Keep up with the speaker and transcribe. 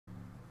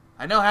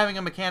I know having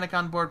a mechanic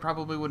on board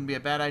probably wouldn't be a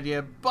bad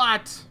idea,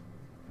 but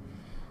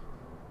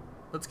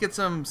let's get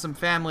some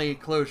family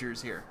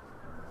closures here.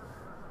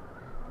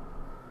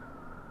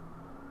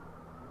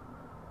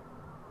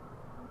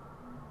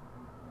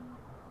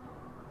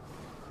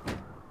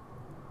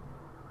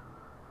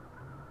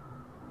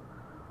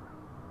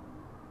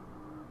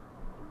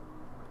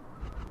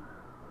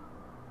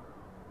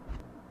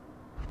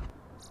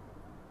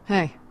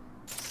 Hey.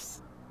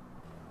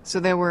 So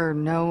there were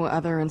no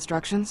other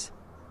instructions?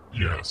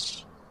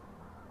 Yes.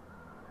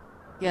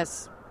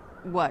 Yes.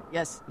 What?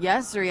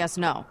 Yes or yes,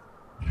 no?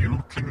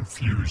 You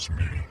confuse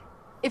me.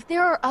 If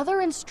there are other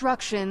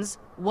instructions,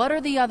 what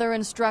are the other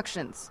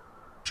instructions?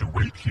 To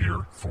wait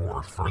here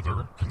for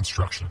further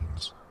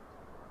instructions.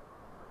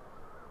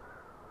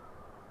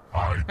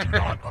 I do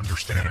not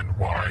understand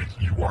why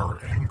you are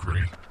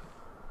angry.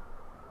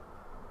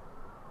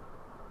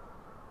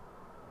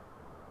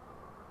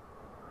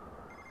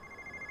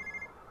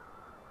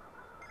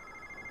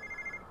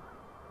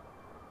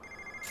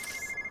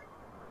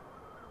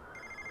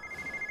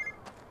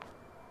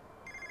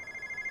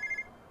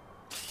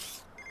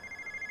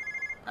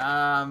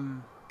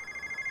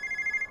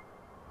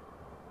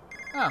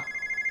 Oh.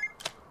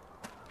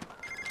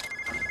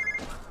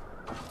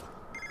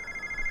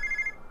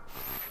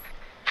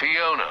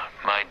 Fiona,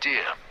 my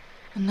dear.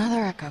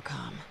 Another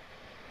echocom.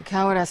 The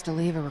coward has to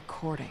leave a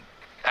recording.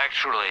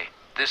 Actually,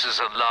 this is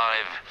a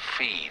live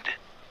feed.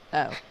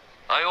 Oh.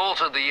 I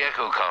altered the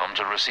echocom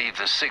to receive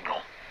the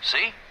signal.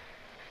 See?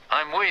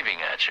 I'm waving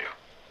at you.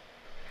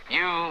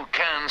 You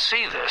can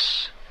see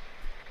this,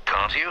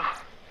 can't you?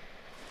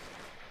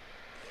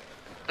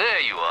 There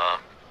you are.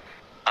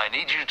 I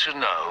need you to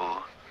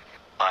know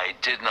I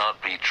did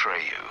not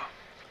betray you.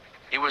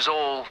 It was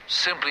all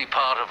simply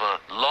part of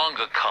a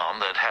longer con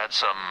that had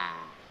some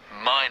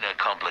minor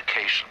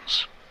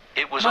complications.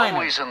 It was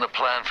always in the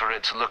plan for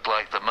it to look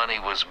like the money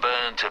was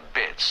burned to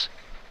bits.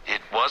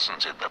 It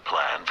wasn't in the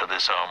plan for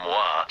this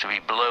armoire to be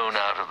blown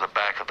out of the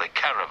back of the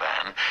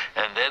caravan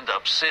and end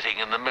up sitting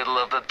in the middle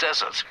of the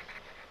desert.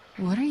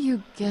 What are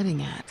you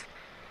getting at?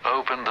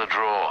 Open the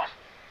drawer.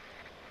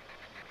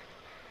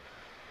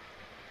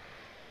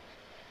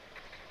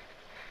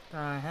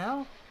 The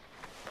hell?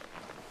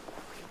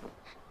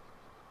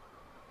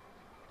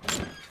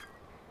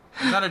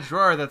 It's not a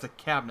drawer, that's a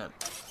cabinet.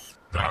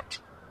 That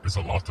is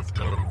a lot of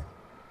dough.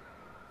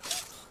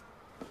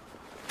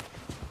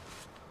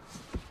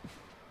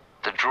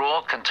 The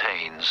drawer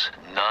contains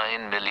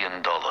 $9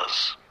 million.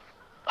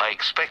 I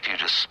expect you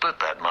to split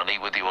that money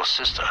with your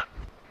sister.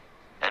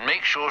 And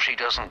make sure she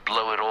doesn't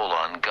blow it all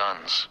on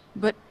guns.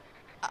 But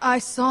I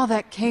saw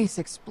that case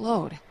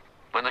explode.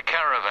 When the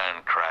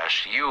caravan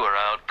crashed, you were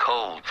out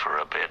cold for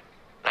a bit.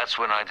 That's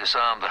when I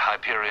disarmed the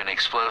Hyperion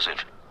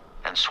explosive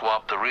and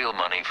swapped the real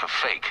money for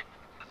fake.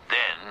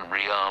 Then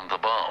rearmed the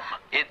bomb.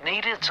 It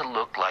needed to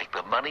look like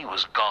the money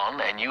was gone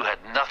and you had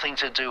nothing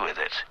to do with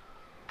it.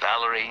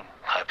 Valerie,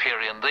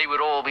 Hyperion, they would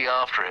all be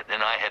after it,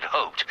 and I had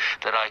hoped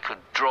that I could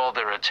draw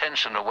their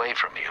attention away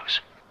from you.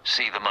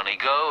 See the money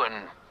go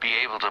and be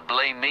able to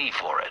blame me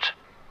for it.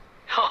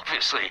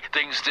 Obviously,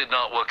 things did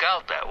not work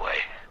out that way.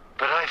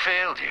 But I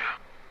failed you.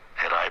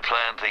 Had I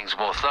planned things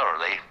more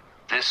thoroughly,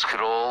 this could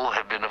all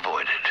have been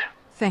avoided.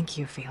 Thank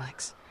you,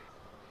 Felix.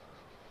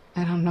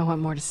 I don't know what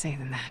more to say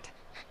than that.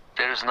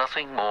 There's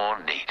nothing more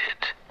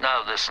needed.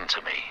 Now listen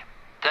to me.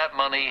 That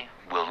money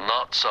will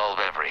not solve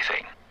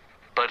everything.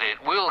 But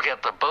it will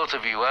get the both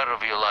of you out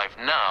of your life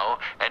now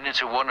and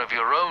into one of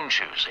your own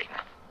choosing.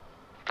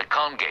 The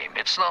con game,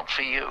 it's not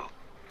for you.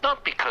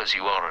 Not because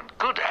you aren't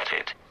good at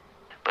it,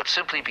 but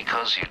simply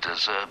because you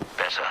deserve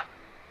better.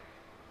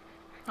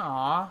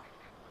 Aww.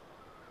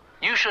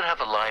 You should have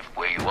a life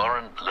where you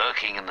aren't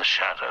lurking in the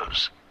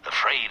shadows,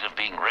 afraid of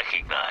being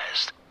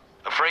recognized,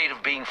 afraid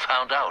of being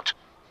found out.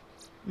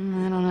 I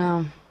don't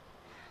know.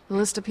 The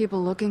list of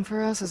people looking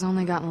for us has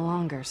only gotten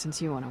longer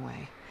since you went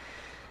away.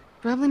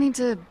 Probably need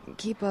to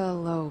keep a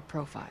low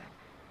profile.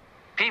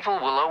 People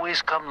will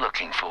always come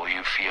looking for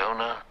you,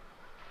 Fiona.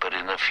 But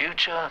in the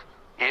future,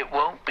 it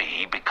won't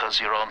be because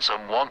you're on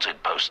some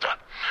wanted poster.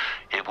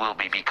 It will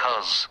be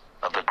because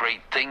of the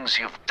great things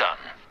you've done.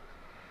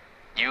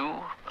 You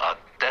are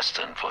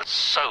destined for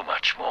so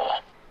much more.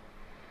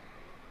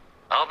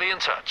 I'll be in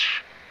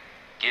touch.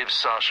 Give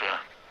Sasha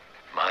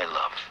my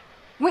love.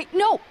 Wait,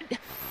 no!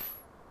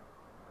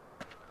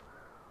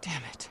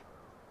 Damn it.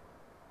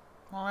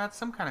 Well, that's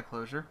some kind of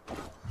closure.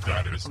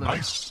 That is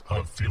nice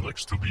of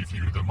Felix to leave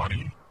you the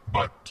money,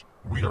 but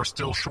we are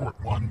still short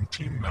one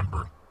team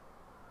member.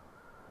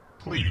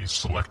 Please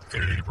select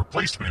a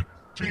replacement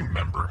team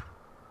member.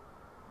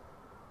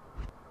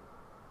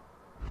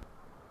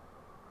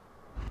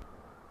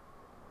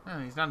 Oh,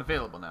 he's not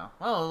available now.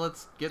 Well,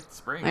 let's get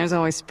Springs. There's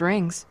always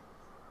Springs.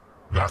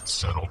 That's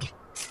settled.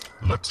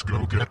 Let's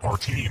go get our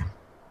team.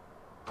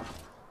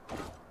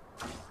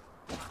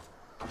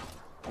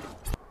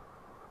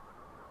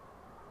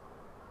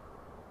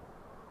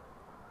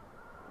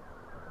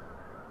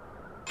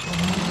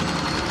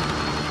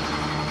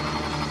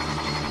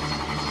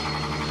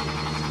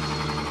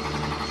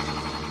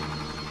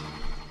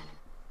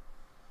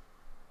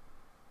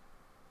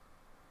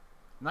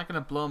 I'm not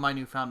gonna blow my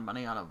newfound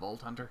money on a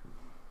Vault Hunter.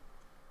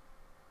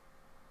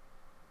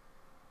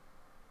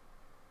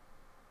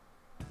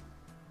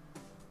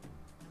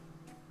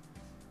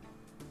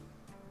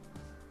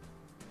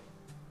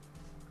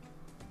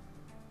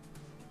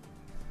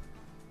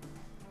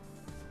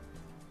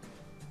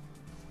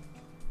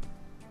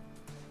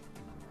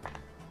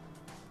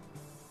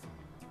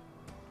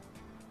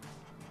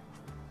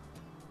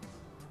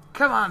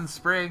 Come on,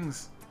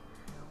 Springs!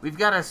 We've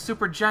got a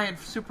super giant,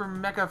 super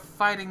mega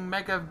fighting,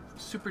 mega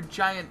super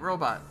giant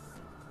robot.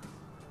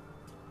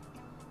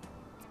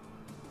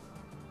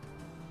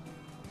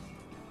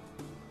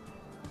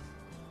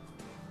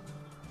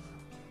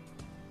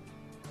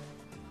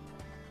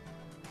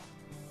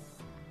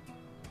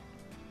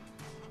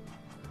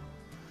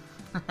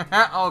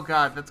 Oh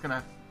god, that's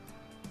gonna...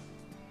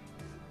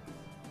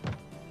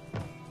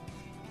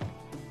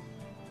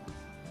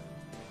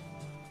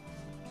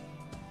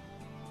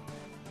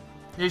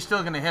 You're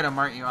still gonna hit him,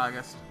 aren't you,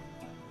 August?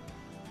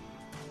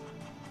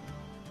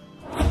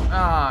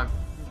 Ah,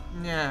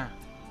 yeah.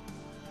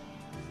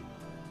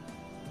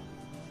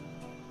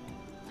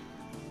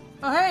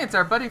 Oh hey, it's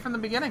our buddy from the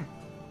beginning.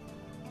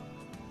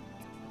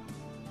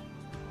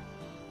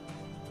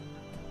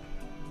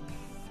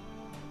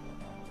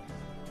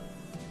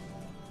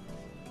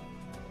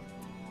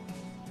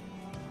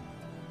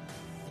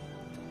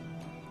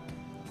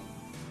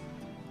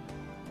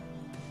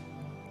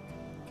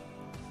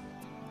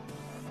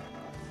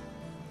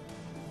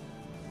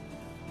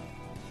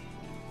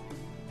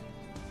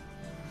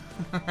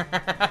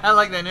 I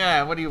like that.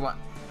 Yeah, what do you want?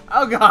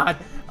 Oh god!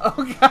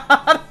 Oh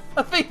god!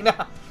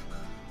 Athena!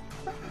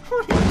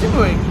 What are you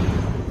doing?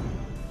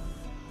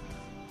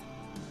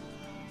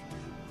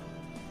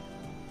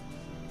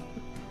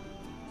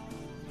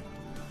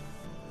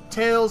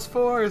 Tails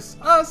Force,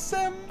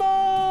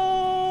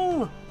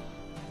 assemble!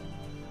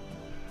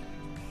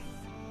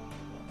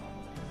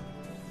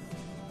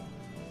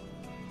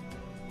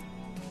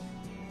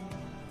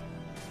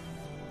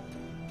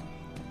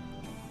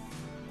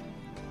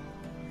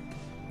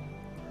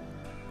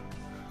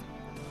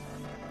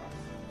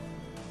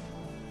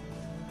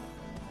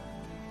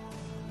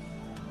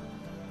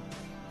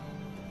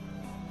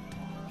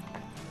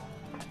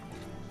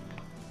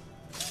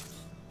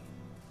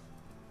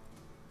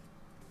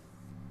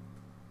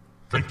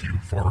 Thank you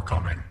for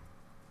coming.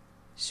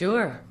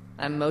 Sure.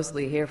 I'm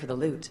mostly here for the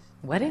loot.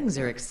 Weddings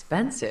are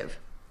expensive.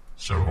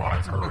 So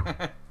I've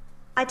heard.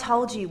 I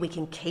told you we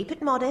can keep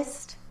it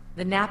modest.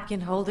 The napkin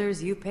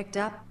holders you picked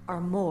up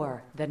are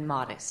more than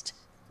modest.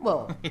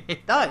 Well,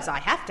 those I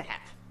have to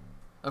have.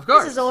 Of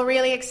course. This is all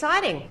really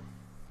exciting.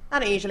 I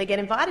don't usually get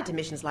invited to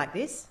missions like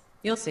this.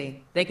 You'll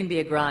see. They can be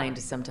a grind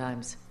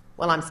sometimes.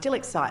 Well, I'm still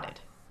excited.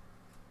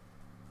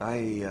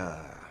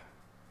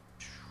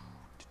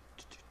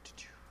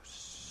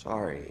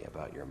 Sorry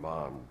about your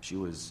mom. She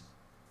was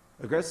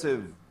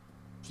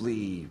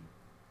aggressively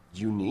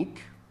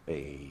unique.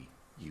 A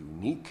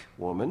unique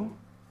woman.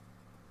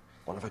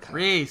 One of a kind.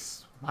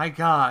 Rhys, my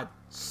god,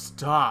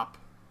 stop.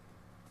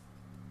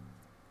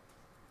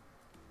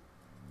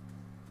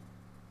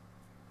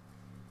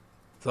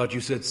 Thought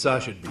you said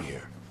Sasha'd be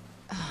here.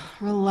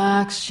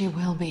 Relax, she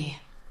will be.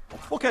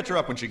 We'll catch her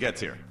up when she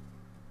gets here.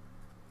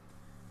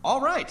 All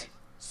right.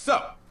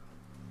 So,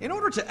 in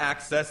order to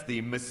access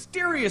the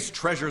mysterious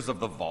treasures of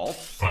the vault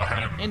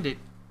Indeed.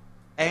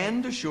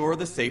 and assure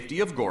the safety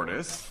of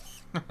Gortys,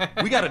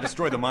 we gotta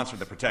destroy the monster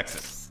that protects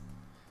it.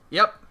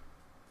 Yep.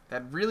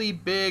 That really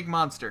big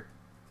monster.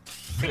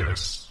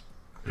 This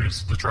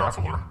is the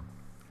Traveler.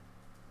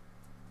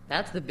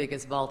 That's the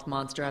biggest vault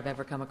monster I've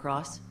ever come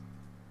across.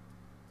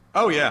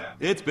 Oh yeah,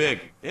 it's big.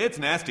 It's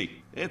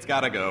nasty. It's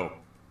gotta go.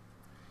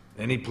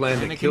 Any plan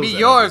And that it can kills be that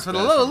yours for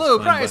ugly the low, bastard low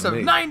is fine price by of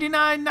me.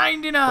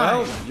 $99.99.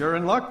 Well, you're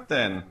in luck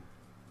then.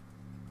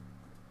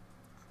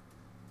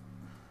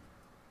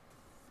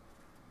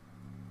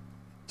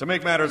 To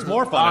make matters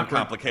more fun and awkward.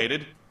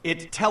 complicated,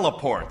 it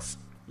teleports.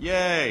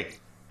 Yay!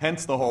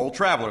 Hence the whole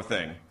Traveler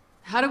thing.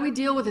 How do we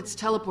deal with its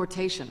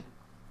teleportation?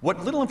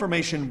 What little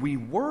information we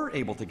were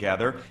able to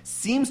gather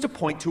seems to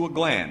point to a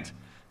gland,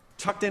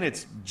 tucked in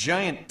its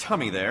giant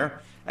tummy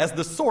there, as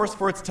the source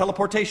for its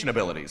teleportation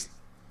abilities.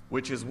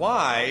 Which is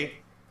why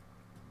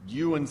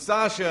you and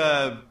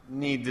Sasha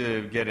need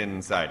to get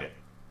inside it.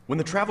 When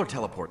the Traveler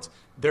teleports,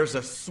 there's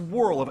a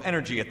swirl of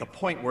energy at the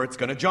point where it's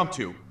going to jump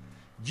to.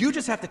 You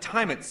just have to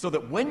time it so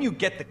that when you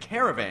get the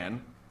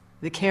caravan...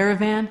 The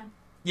caravan?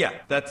 Yeah,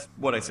 that's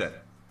what I said.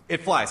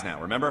 It flies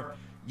now, remember?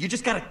 You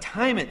just gotta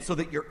time it so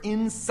that you're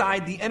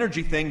inside the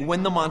energy thing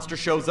when the monster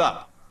shows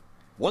up.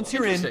 Once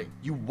you're in, Interesting.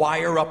 you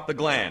wire up the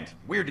gland.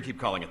 Weird to keep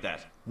calling it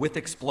that. With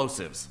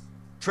explosives.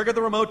 Trigger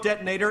the remote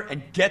detonator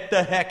and get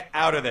the heck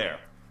out of there.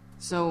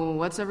 So,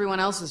 what's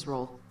everyone else's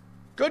role?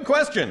 Good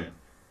question.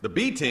 The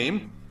B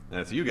team,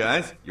 that's you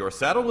guys, you're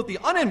saddled with the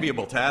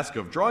unenviable task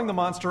of drawing the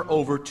monster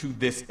over to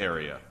this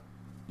area.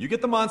 You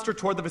get the monster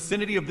toward the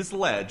vicinity of this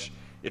ledge,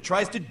 it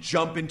tries to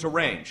jump into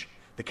range.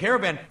 The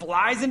caravan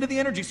flies into the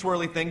energy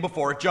swirly thing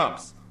before it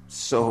jumps.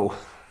 So,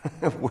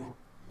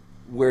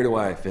 where do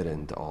I fit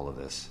into all of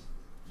this?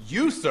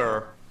 You,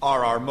 sir,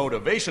 are our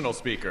motivational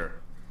speaker.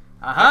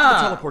 Aha!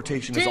 After the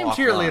teleportation Team is offline,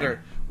 Cheerleader.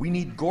 we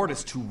need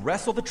Gortys to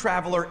wrestle the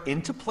Traveler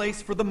into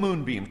place for the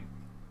Moonbeam.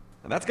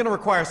 And that's going to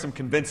require some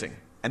convincing.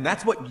 And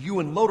that's what you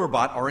and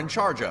Loaderbot are in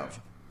charge of.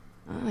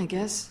 Well, I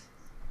guess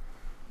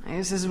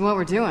this is what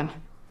we're doing.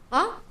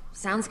 Well,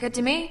 sounds good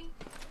to me.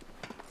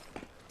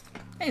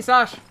 Hey,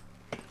 Sash.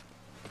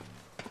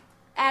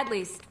 At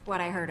least what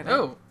I heard of it.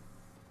 Oh.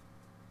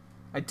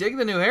 I dig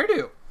the new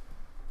hairdo.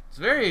 It's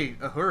very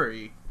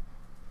ahuri.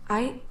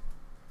 I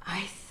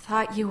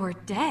thought you were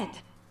dead.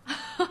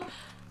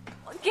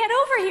 Get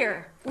over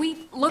here!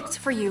 We looked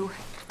for you.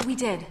 We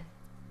did.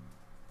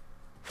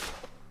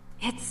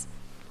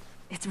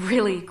 It's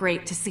really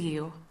great to see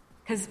you.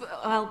 'Cause,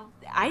 well,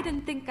 I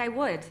didn't think I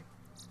would.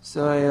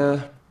 So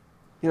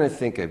I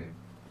think I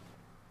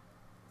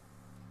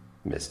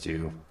missed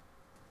you.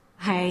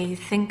 I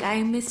think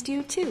I missed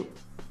you too.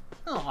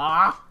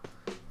 Aww. I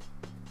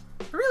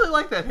really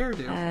like that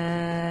hairdo.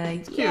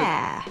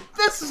 Yeah.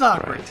 This is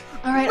awkward. Right.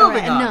 All right,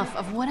 Moving on. enough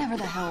of whatever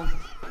the hell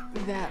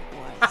that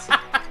was.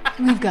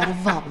 We've got a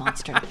vault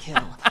monster to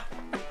kill.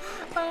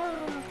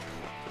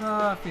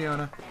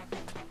 Fiona.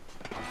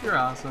 You're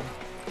awesome.